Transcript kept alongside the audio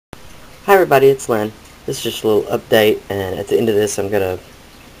Hi everybody, it's Lynn. This is just a little update, and at the end of this I'm going to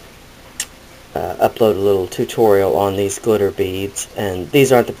upload a little tutorial on these glitter beads. And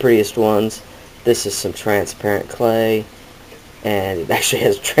these aren't the prettiest ones. This is some transparent clay, and it actually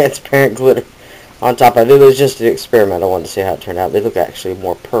has transparent glitter on top of it. It was just an experiment. I wanted to see how it turned out. They look actually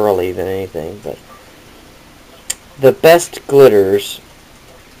more pearly than anything. But the best glitters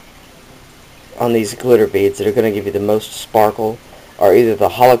on these glitter beads that are going to give you the most sparkle are either the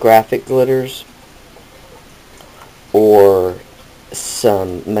holographic glitters or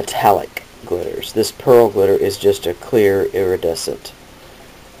some metallic glitters. This pearl glitter is just a clear iridescent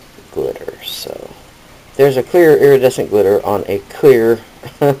glitter. So there's a clear iridescent glitter on a clear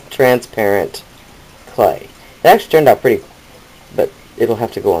transparent clay. It actually turned out pretty, but it'll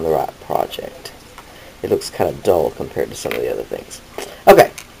have to go on the right project. It looks kind of dull compared to some of the other things.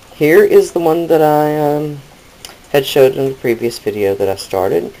 Okay, here is the one that I had showed in the previous video that I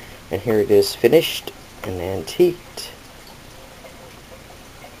started, and here it is finished and antiqued.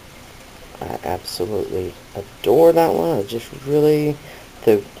 I absolutely adore that one. I just really,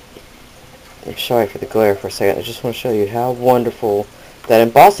 I'm sorry for the glare for a second. I just want to show you how wonderful that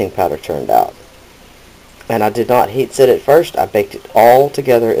embossing powder turned out. And I did not heat set it first. I baked it all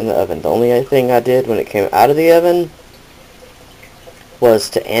together in the oven. The only thing I did when it came out of the oven was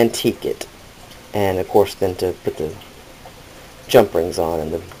to antique it, and of course then to put the jump rings on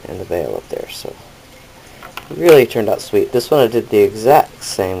and the veil up there. So it really turned out sweet. This one I did the exact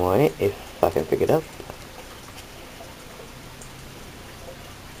same way, if I can pick it up.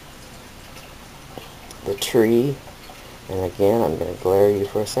 The tree, and again I'm going to glare you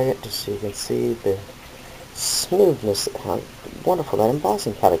for a second just so you can see the smoothness, how wonderful that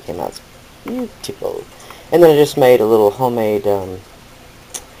embossing powder came out. It's beautiful. And then I just made a little homemade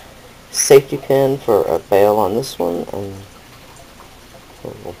safety pin for a veil on this one, and a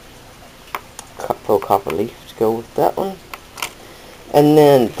little faux copper leaf to go with that one. And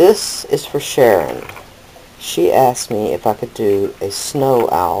then this is for Sharon. She asked me if I could do a snow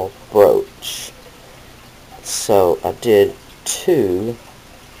owl brooch. So I did two,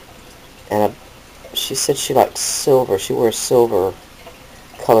 and she said she liked silver. She wears silver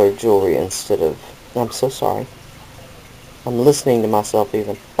colored jewelry instead of, I'm so sorry. I'm listening to myself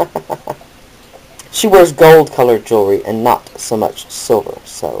even. She wears gold colored jewelry and not so much silver.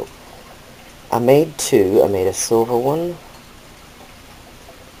 So I made two. I made a silver one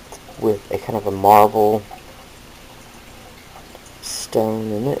with a kind of a marble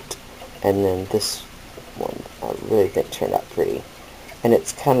stone in it, and then this one I really think turned out pretty. And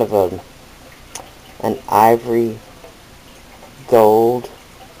it's kind of an ivory gold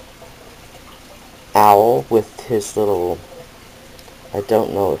owl with his little, I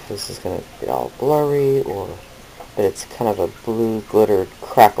don't know if this is going to be all blurry, but it's kind of a blue glittered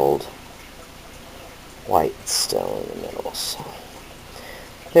crackled white stone in the middle. So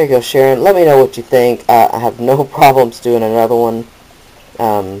there you go, Sharon. Let me know what you think. I have no problems doing another one.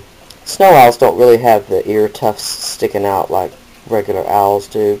 Snow owls don't really have the ear tufts sticking out like regular owls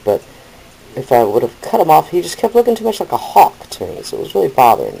do, but if I would have cut him off, he just kept looking too much like a hawk to me, so it was really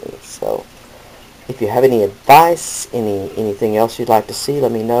bothering me. So if you have any advice, anything else you'd like to see,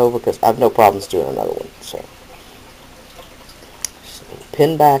 let me know, because I have no problems doing another one. So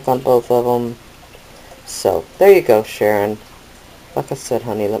pin back on both of them. So there you go, Sharon. Like I said,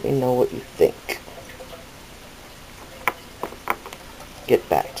 honey, let me know what you think. Get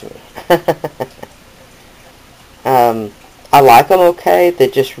back to me. I like them okay. They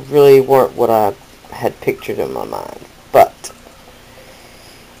just really weren't what I had pictured in my mind. But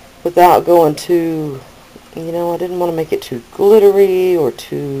without going too, I didn't want to make it too glittery or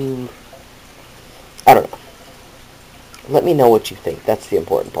too, I don't know. Let me know what you think. That's the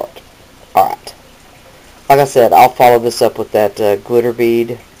important part. Alright. Like I said, I'll follow this up with that glitter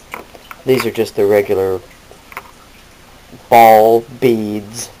bead. These are just the regular ball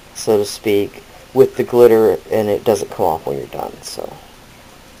beads, so to speak, with the glitter, and it doesn't come off when you're done. So,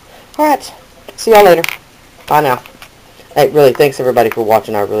 alright. See y'all later. Bye now. Hey, really, thanks everybody for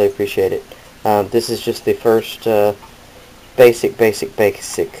watching. I really appreciate it. This is just the first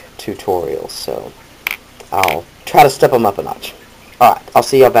basic tutorial, so I'll try to step them up a notch. Alright, I'll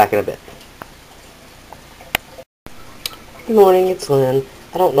see y'all back in a bit. Good morning, it's Lynn.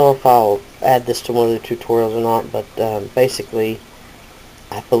 I don't know if I'll add this to one of the tutorials or not, but basically,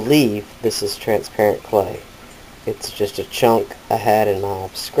 I believe this is transparent clay. It's just a chunk I had in my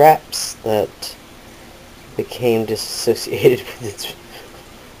scraps that became disassociated with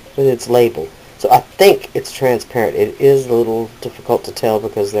its label. So I think it's transparent. It is a little difficult to tell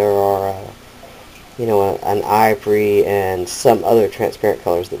because there are you know, an ivory and some other transparent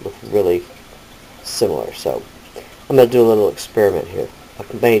colors that look really similar. So I'm going to do a little experiment here.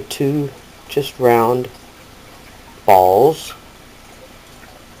 I've made two just round balls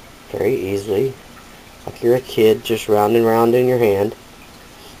very easily, like you're a kid, just round and round in your hand.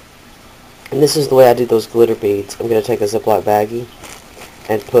 And this is the way I do those glitter beads. I'm going to take a Ziploc baggie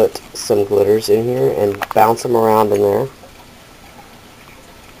and put some glitters in here and bounce them around in there.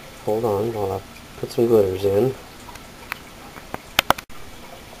 Hold on while I put some glitters in.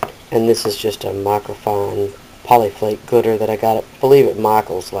 And this is just a microfine polyflake glitter that I got, I believe, at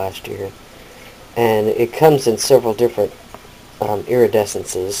Michael's last year. And it comes in several different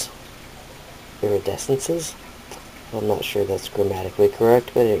iridescences. Iridescences? I'm not sure that's grammatically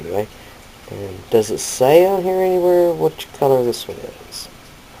correct, but anyway. And does it say on here anywhere which color this one is?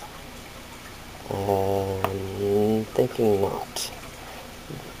 Thinking not.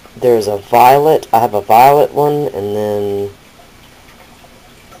 There's a violet. I have a violet one, and then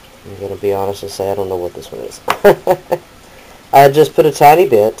I'm going to be honest and say I don't know what this one is. I just put a tiny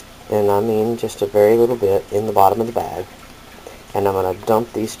bit, and I mean just a very little bit, in the bottom of the bag. And I'm going to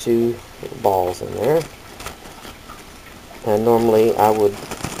dump these two balls in there. And normally I would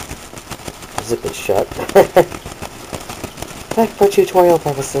zip it shut. But for tutorial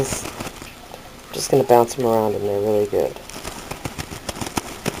purposes, I'm just going to bounce them around in there really good.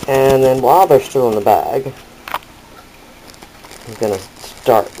 And then while they're still in the bag, I'm going to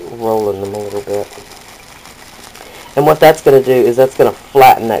start rolling them a little bit. And what that's going to do is that's going to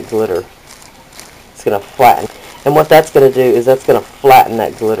flatten that glitter. It's going to flatten. And what that's going to do is that's going to flatten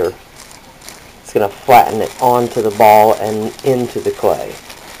that glitter. It's going to flatten it onto the ball and into the clay.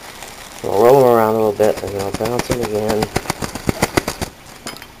 So I'll roll them around a little bit, and then I'll bounce them again.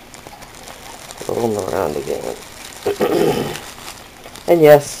 Roll them around again. And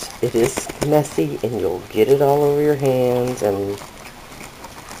yes, it is messy, and you'll get it all over your hands, and,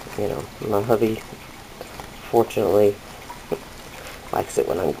 you know, my hubby, fortunately, likes it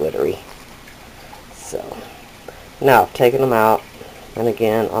when I'm glittery. So, now I've taken them out, and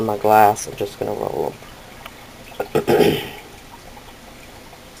again, on my glass, I'm just going to roll them.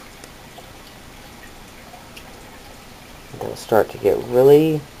 They'll start to get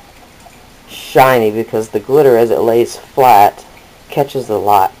really shiny because the glitter, as it lays flat, catches the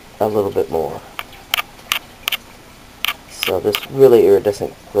light a little bit more. So this really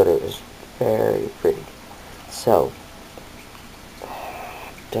iridescent glitter is very pretty. So,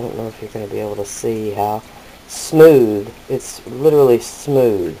 don't know if you're going to be able to see how smooth. It's literally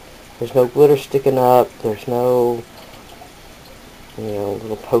smooth. There's no glitter sticking up. There's no, you know,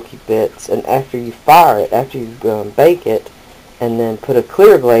 little pokey bits. And after you fire it, after you bake it, and then put a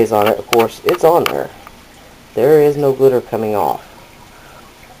clear glaze on it, of course, it's on there. There is no glitter coming off.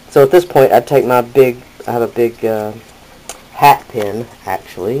 So at this point, I'd take my big, I have a big hat pin,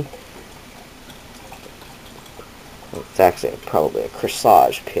 actually. It's actually probably a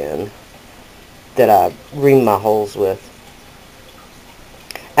corsage pin that I ream my holes with.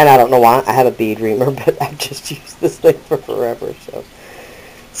 And I don't know why. I have a bead reamer, but I've just used this thing for forever.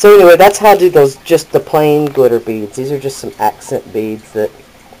 So anyway, that's how I do those, just the plain glitter beads. These are just some accent beads that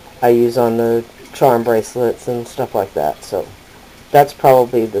I use on the charm bracelets and stuff like that. So that's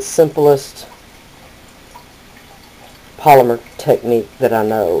probably the simplest polymer technique that I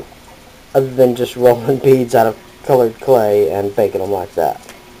know, other than just rolling beads out of colored clay and baking them like that.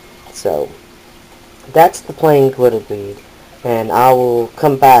 So that's the plain glitter bead, and I will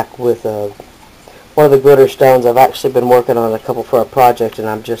come back with one of the glitter stones. I've actually been working on a couple for a project, and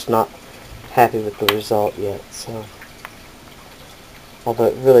I'm just not happy with the result yet. So although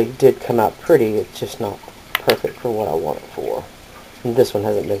it really did come out pretty, it's just not perfect for what I want it for. And this one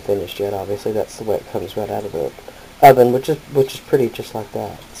hasn't been finished yet, obviously. That's the way it comes right out of the oven, which is pretty just like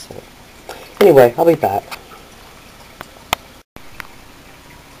that. So anyway, I'll be back.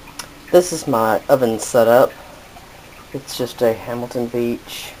 This is my oven setup. It's just a Hamilton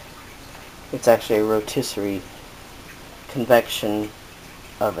Beach. It's actually a rotisserie convection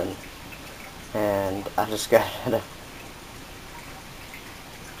oven. And I just got it at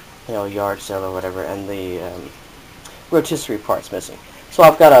a yard sale or whatever, and the rotisserie part's missing. So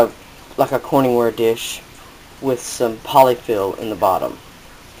I've got a Corningware dish with some polyfill in the bottom.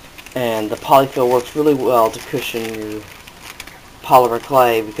 And the polyfill works really well to cushion your polymer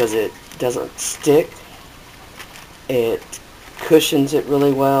clay because it doesn't stick. It cushions it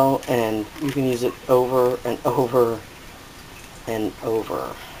really well, and you can use it over and over and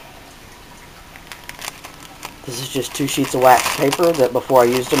over. This is just 2 sheets of wax paper that before I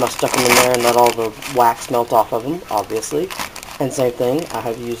used them, I stuck them in there and let all the wax melt off of them, obviously. And same thing, I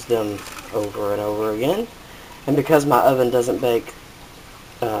have used them over and over again. And because my oven doesn't bake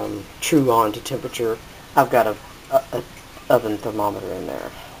true on to temperature, I've got a oven thermometer in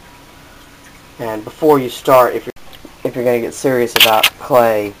there. And before you start, if you're going to get serious about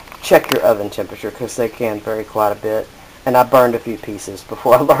clay, check your oven temperature because they can vary quite a bit. And I burned a few pieces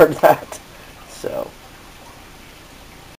before I learned that. So